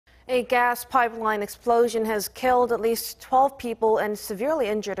A gas pipeline explosion has killed at least 12 people and severely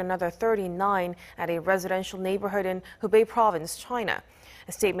injured another 39 at a residential neighborhood in Hubei province, China.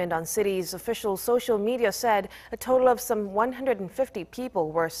 A statement on city's official social media said a total of some 150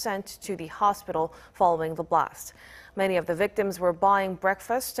 people were sent to the hospital following the blast. Many of the victims were buying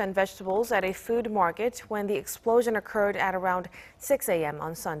breakfast and vegetables at a food market when the explosion occurred at around 6 a.m.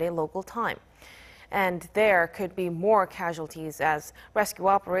 on Sunday local time. And there could be more casualties as rescue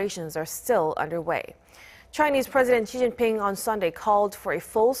operations are still underway. Chinese President Xi Jinping on Sunday called for a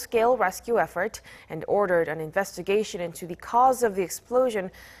full-scale rescue effort and ordered an investigation into the cause of the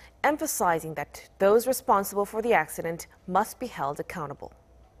explosion, emphasizing that those responsible for the accident must be held accountable.